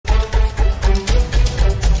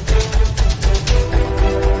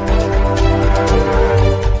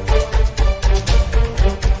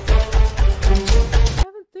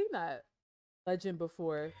legend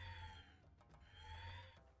before.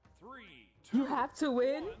 3, 2, You have to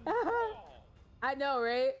win? 1, brawl. I know,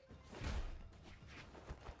 right?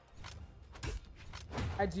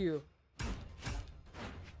 I do.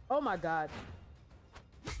 Oh my god.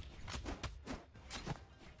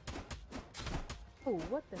 Oh,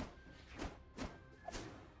 what the?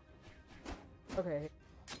 Okay.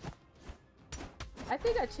 I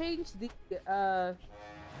think I changed the,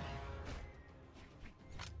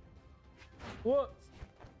 whoops.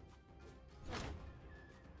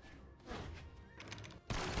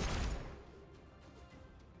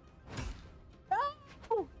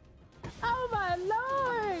 Oh! Oh my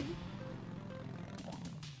lord!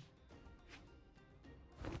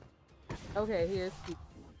 Okay, here's the...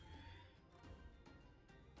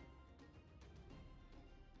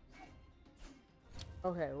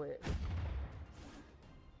 Okay, wait.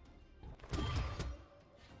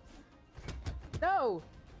 No!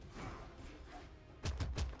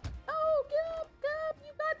 Oh, get up,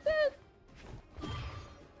 you got this!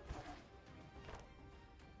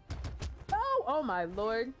 Oh, oh my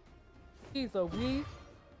lord. Jeez Louise.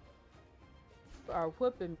 You are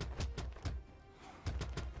whooping.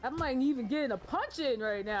 I might even getting a punch in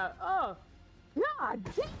right now. Oh, god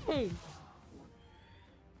dang!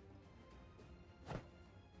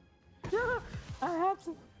 I have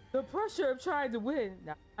to. The pressure of trying to win.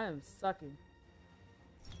 Now I am sucking.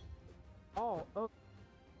 Oh, oh.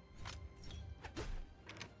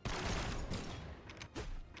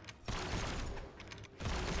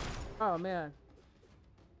 Oh man.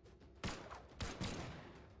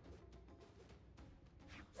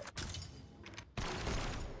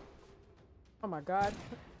 Oh my god.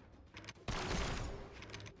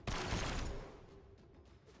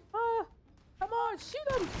 Ah! Come on,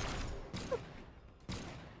 shoot him!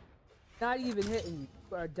 Not even hitting you.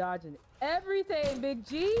 You are dodging everything, Big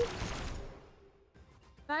G.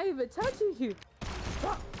 Not even touching you.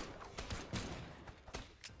 Ah!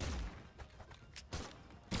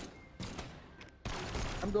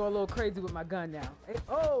 I'm going a little crazy with my gun now. Hey,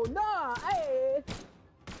 oh, nah! Hey!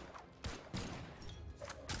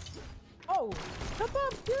 Oh! Come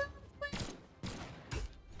on, dude!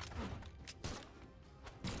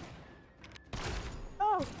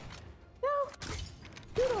 Oh! No!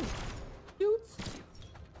 Shoot him! Shoot!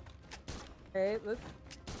 Okay, let's...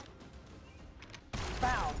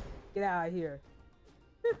 Foul! Get out of here.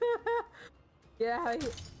 Get out of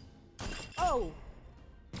here. Oh!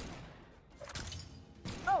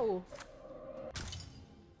 Oh!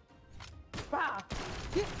 Wow!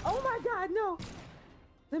 Oh my god, no!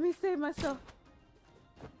 Let me save myself.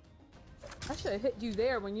 I should have hit you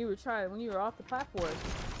there when you were off the platform.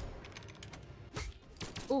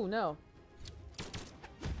 Oh no.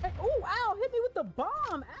 Hey, oh, ow! Hit me with the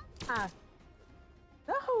bomb! Ah!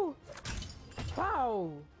 No!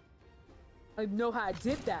 Wow! I don't know how I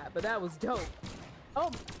did that, but that was dope.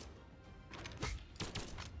 Oh!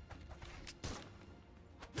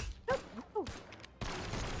 No.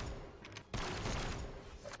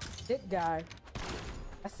 Hit guy.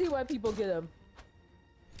 I see why people get him.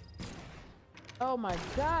 Oh my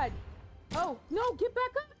god! Oh, no! Get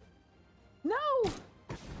back up! No!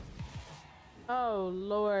 Oh,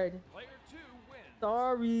 Lord. Player 2 wins.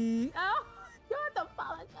 Sorry. Oh, you have to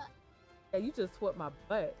apologize. Yeah, you just whooped my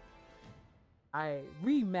butt. I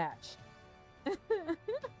rematch.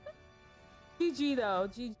 GG though.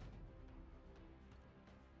 GG.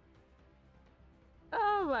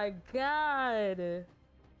 Oh my god.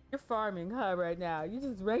 You're farming, huh, right now? You're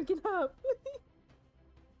just ranking up.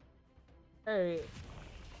 Alright.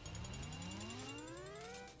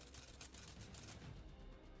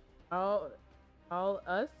 All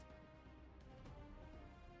us?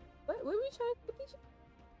 What were we trying to teach?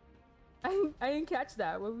 I didn't catch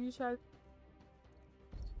that. What were you trying?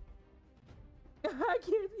 I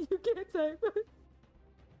can't. You can't type.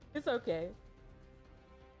 It's okay.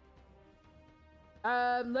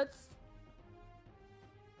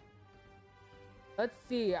 Let's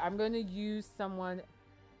see. I'm gonna use someone.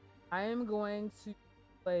 I am going to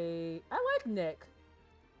play. I like Nick.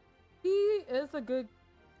 He is a good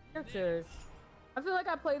character. I feel like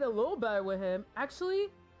I played a little better with him. Actually,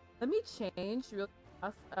 let me change real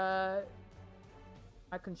fast.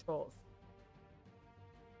 My controls.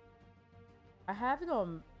 I have it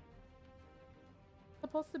on. It's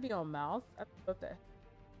supposed to be on mouse. I don't know what the.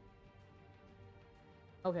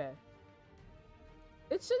 Okay.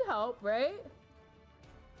 It should help, right?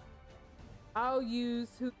 I'll use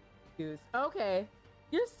who use. Okay.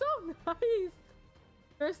 You're so nice.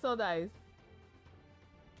 You're so nice.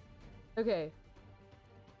 Okay.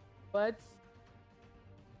 Let's.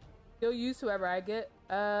 You'll use whoever I get.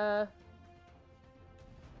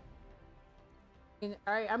 All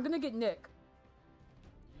right, I'm gonna get Nick.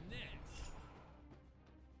 Next.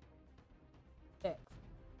 Nick.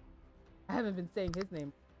 I haven't been saying his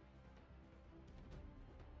name.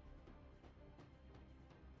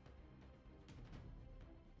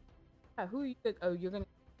 Yeah, who are you? Oh, you're gonna.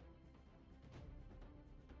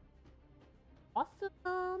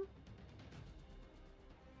 Awesome.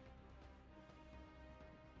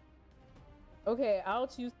 Okay, I'll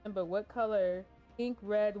choose him, but what color? Pink,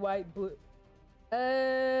 red, white, blue.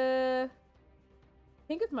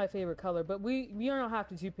 Pink is my favorite color, but we don't have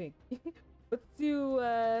to do pink. let's do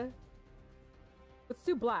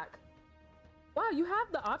black. Wow, you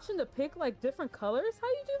have the option to pick like different colors? How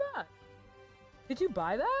you do that? Did you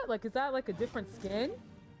buy that? Like, is that like a different skin?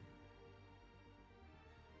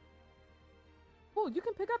 Oh, you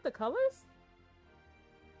can pick out the colors?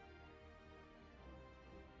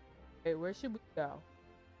 Okay, where should we go?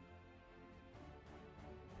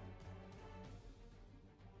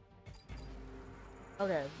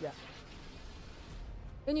 Okay, yeah.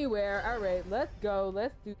 Anywhere. All right, let's go.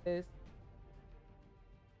 Let's do this.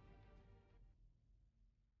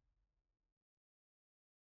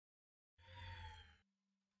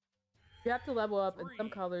 You have to level up, and some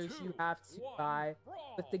colors you have to buy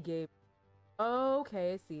with the game.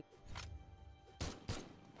 Okay, I see.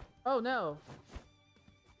 Oh no.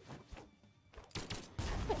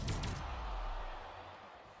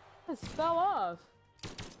 I just fell off.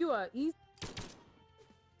 You are easy.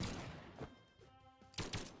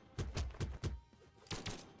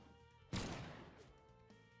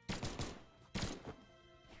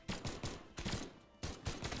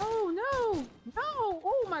 Oh no! No!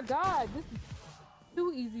 Oh my god! This is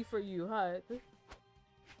too easy for you, huh?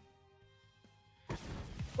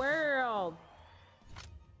 World!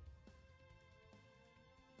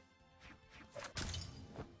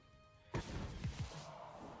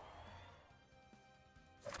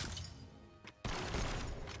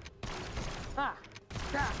 Ah!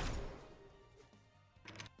 Ah!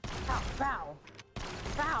 Ow! Foul!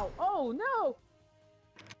 Foul! Oh no!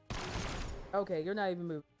 Okay, you're not even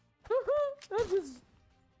moving. That just...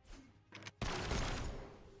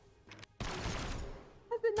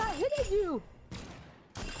 Has it not hit at you?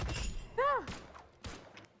 Ah!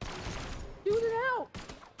 Shoot it out!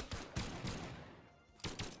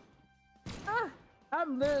 Ah!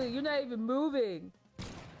 I'm literally... You're not even moving.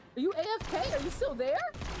 Are you AFK? Are you still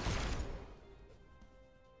there?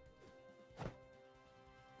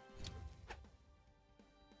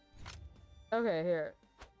 Okay, here.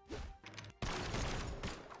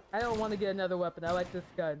 I don't want to get another weapon. I like this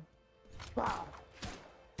gun. Wow.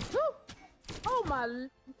 Woo! Oh my... No!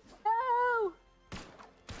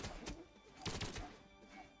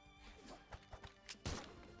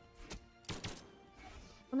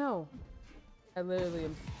 Oh no. I literally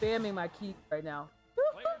am spamming my key right now.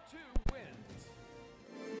 Player 2 wins.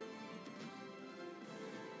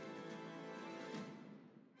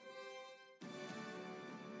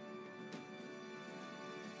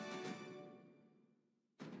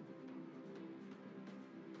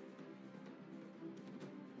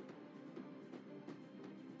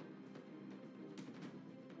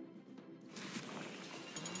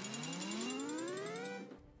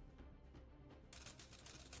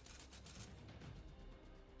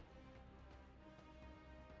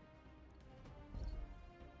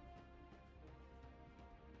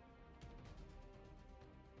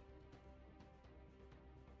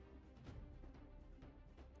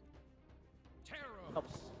 Oh,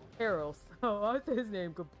 Harold. Oh, I said his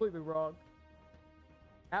name completely wrong.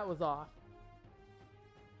 That was off.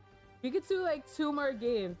 We could do like 2 more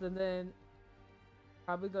games and then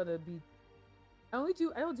probably gonna be... I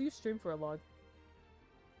don't do stream for a long time.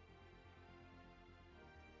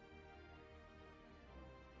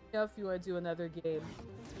 You know, if you want to do another game.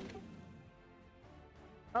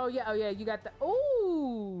 Oh yeah, you got the...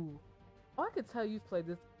 Ooh! Oh, I could tell you've played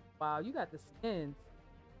this. Wow, you got the skins.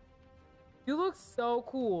 You look so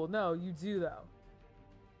cool. No, you do though.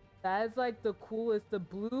 That is like the coolest. The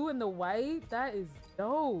blue and the white. That is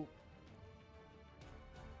dope.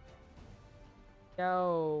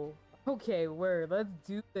 Yo. Okay, word. Let's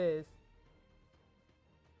do this.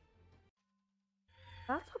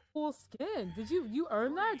 That's a cool skin. Did you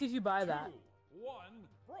earn that or did you buy that? 2, 1,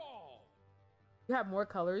 brawl. You have more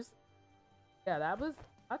colors? Yeah,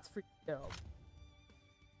 that's freaking dope.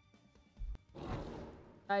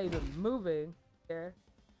 Not even moving here.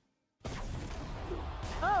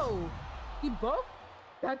 Oh! He broke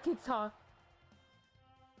that guitar.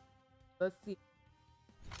 Let's see.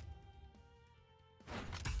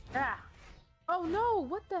 Ah! Oh no!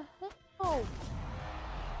 What the heck? Oh!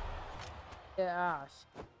 Yeah,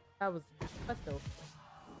 That's dope.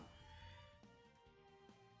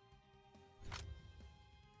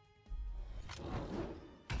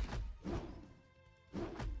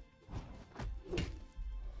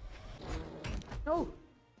 No.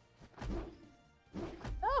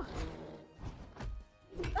 Oh.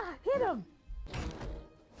 Ah, hit him.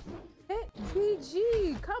 Hit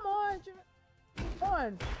BG. Come on. Come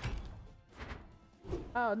on.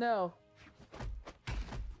 Oh no.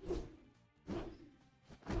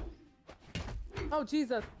 Oh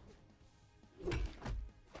Jesus.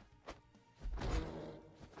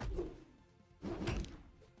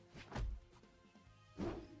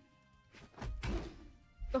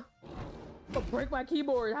 Oh, break my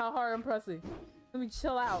keyboard. How hard I'm pressing. Let me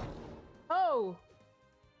chill out. Oh.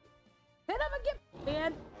 Hit him again,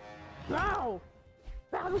 man. Wow.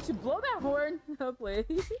 Wow, don't you blow that horn? No,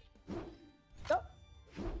 please. Oh.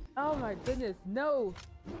 Oh my goodness, no.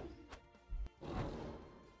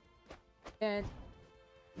 And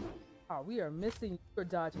oh, we are missing. You're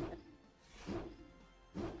dodging it.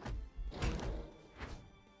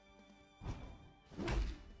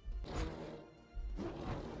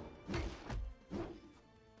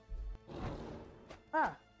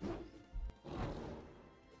 Ah.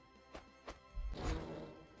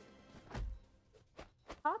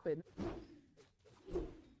 Popping.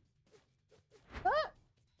 Ah.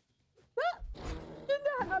 Ah.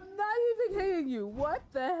 I'm not even hitting you. What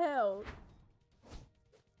the hell?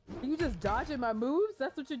 Are you just dodging my moves?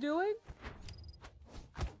 That's what you're doing?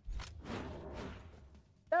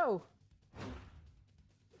 No.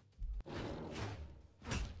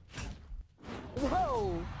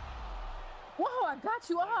 Whoa. Whoa, I got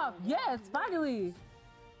you off. Yes, finally.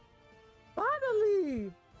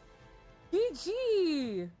 Finally.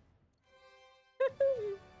 GG.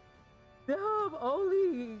 Dub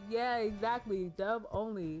only. Yeah, exactly. Dub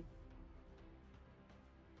only.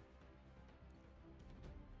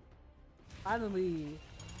 Finally.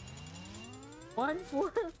 One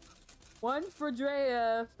for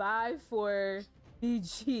Drea, 5 for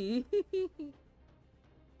BG.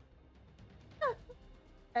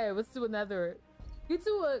 Hey, let's do another. You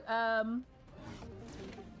do a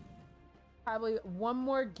probably one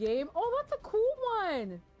more game. Oh, that's a cool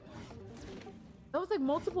one. That was like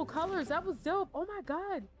multiple colors. That was dope. Oh my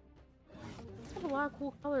god. I have a lot of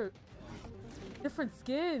cool colors. Different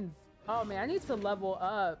skins. Oh man, I need to level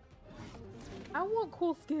up. I want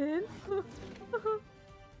cool skins.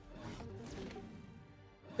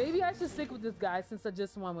 Maybe I should stick with this guy since I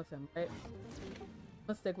just won with him, right?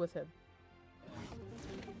 Let's stick with him.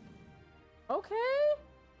 Okay.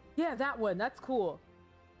 Yeah, that one. That's cool.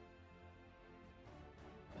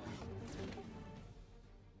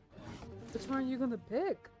 Which one are you gonna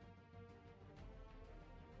pick?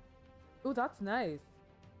 Ooh, that's nice.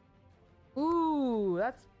 Ooh,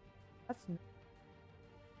 that's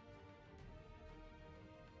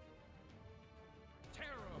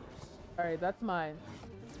all right, that's mine.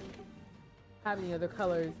 Have any other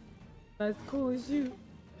colors? As cool as you.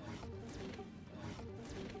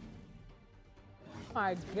 Oh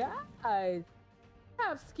my god. I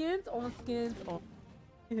have skins on skins on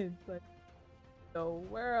skins. Like the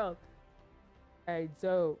world. Alright,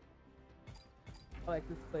 dope. I like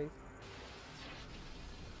this place.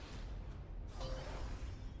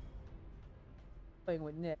 Playing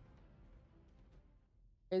with Nick.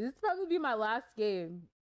 Okay, this will probably be my last game.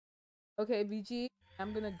 Okay, BG,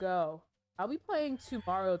 I'm gonna go. I'll be playing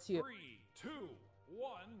tomorrow too. 3, 2,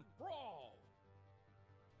 1, brawl!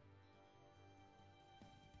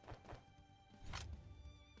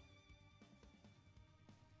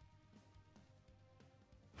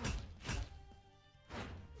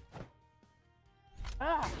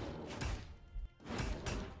 Ah!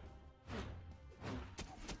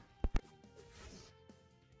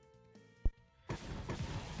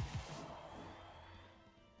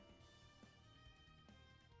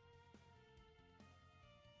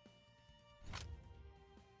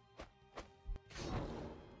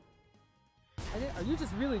 Are you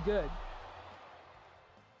just really good?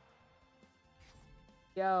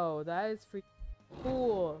 Yo, that is freaking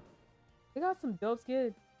cool. They got some dope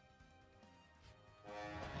skins.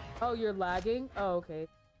 Oh, you're lagging? Oh, okay.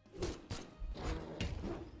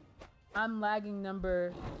 I'm lagging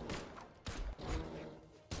number...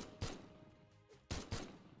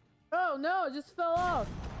 Oh no, it just fell off.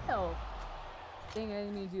 Hell. Dang, I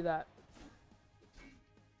didn't mean to do that.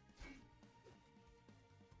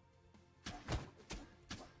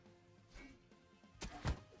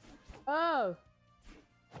 Oh.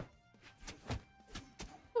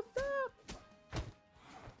 What's up?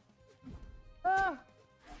 Ah.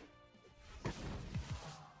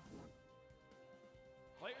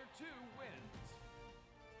 Player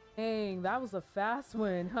Dang, that was a fast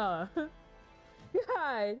win, huh?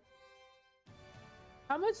 God.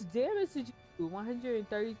 How much damage did you do?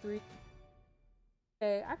 133.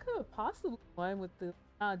 Okay, I could have possibly won with the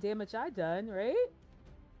damage I done, right?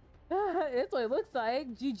 That's what it looks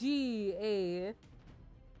like. GG. Hey.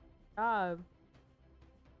 Do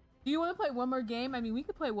you want to play one more game? I mean, we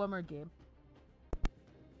could play one more game.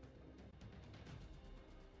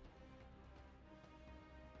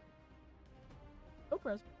 No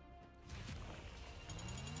press.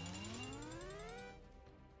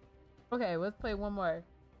 Okay, let's play one more.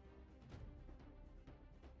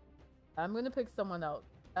 I'm gonna pick someone else.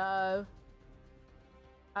 I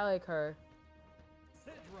like her.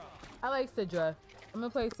 Sidra. I like Sidra. I'm gonna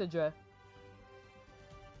play Sidra.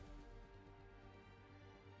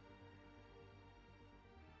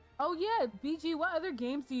 Oh yeah, BG, what other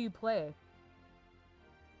games do you play?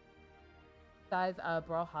 Guys,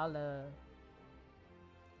 Brawlhalla.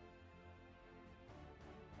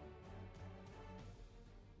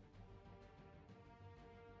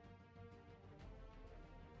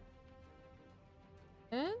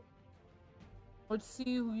 And let's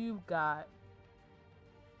see who you got.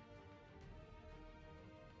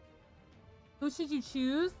 Who should you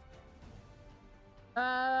choose?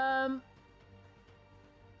 I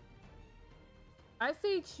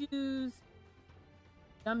say choose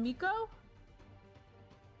Yamiko.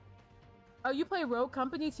 Oh, you play Rogue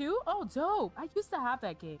Company too? Oh, dope. I used to have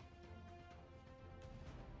that game.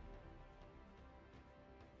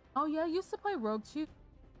 Oh yeah, I used to play Rogue too.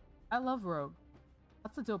 I love Rogue.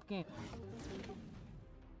 That's a dope game.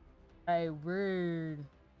 Hey, word.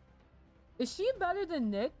 Is she better than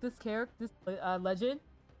Nick, this character, this legend?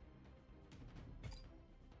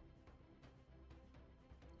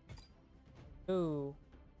 Ooh.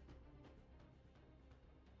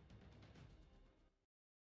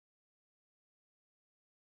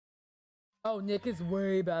 Oh, Nick is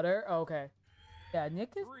way better. Okay. Yeah, Nick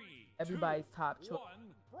is everybody's top choice.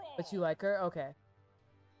 But you like her? Okay.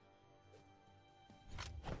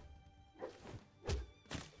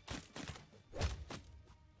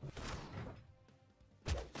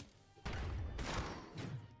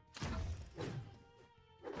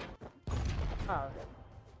 Oh.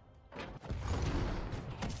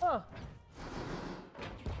 Oh.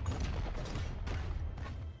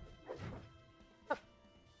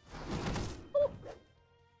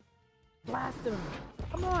 Blast him!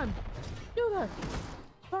 Come on! Do that!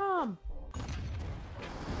 Bomb!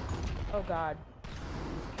 Oh god.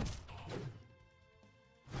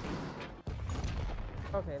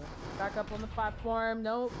 Okay, let's back up on the platform.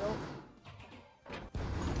 Nope, nope.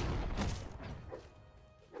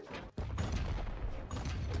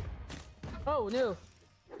 Oh no!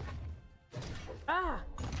 Ah!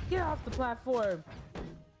 Get off the platform!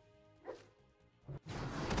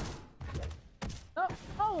 Oh!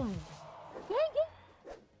 Oh! Dang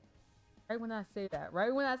it! Right when I say that,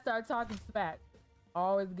 right when I start talking smack, I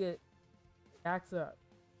always get backs up.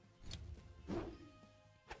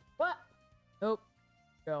 What? Nope.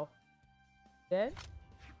 Go. Dead?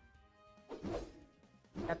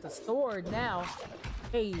 Got the sword now.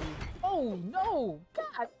 Hey. Oh no!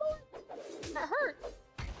 God! Oh, that hurt!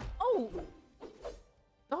 Oh!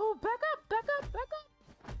 Oh, back up! Back up! Back up!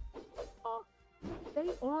 Oh, stay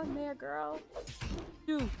on there, girl.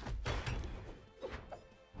 Dude.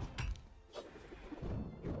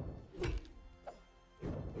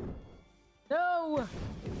 No!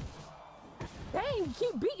 Dang, you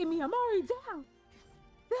keep beating me. I'm already down.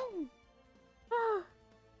 Dang. Ah.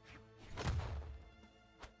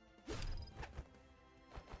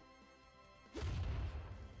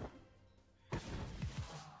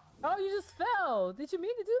 Oh, you just fell. Did you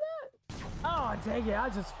mean to do that? Oh, dang it. I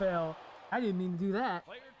just fell. I didn't mean to do that.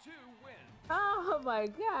 Player 2 wins. Oh my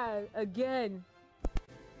god. Again.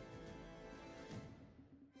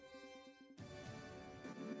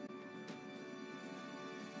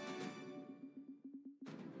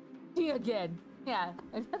 Again. Yeah,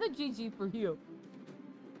 another GG for you.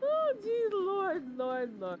 Oh, geez, Lord,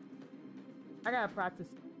 Lord, Lord. I gotta practice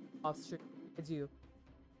off stream. I do.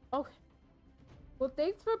 Okay. Well,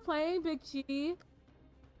 thanks for playing, Big Chi.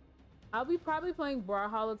 I'll be probably playing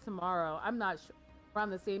Brawlhalla tomorrow. I'm not sure. Around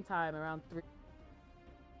the same time, around 3.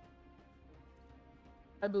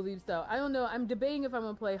 I believe so. I don't know. I'm debating if I'm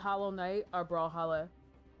gonna play Hollow Knight or Brawlhalla.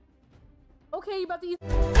 Okay, you about to eat.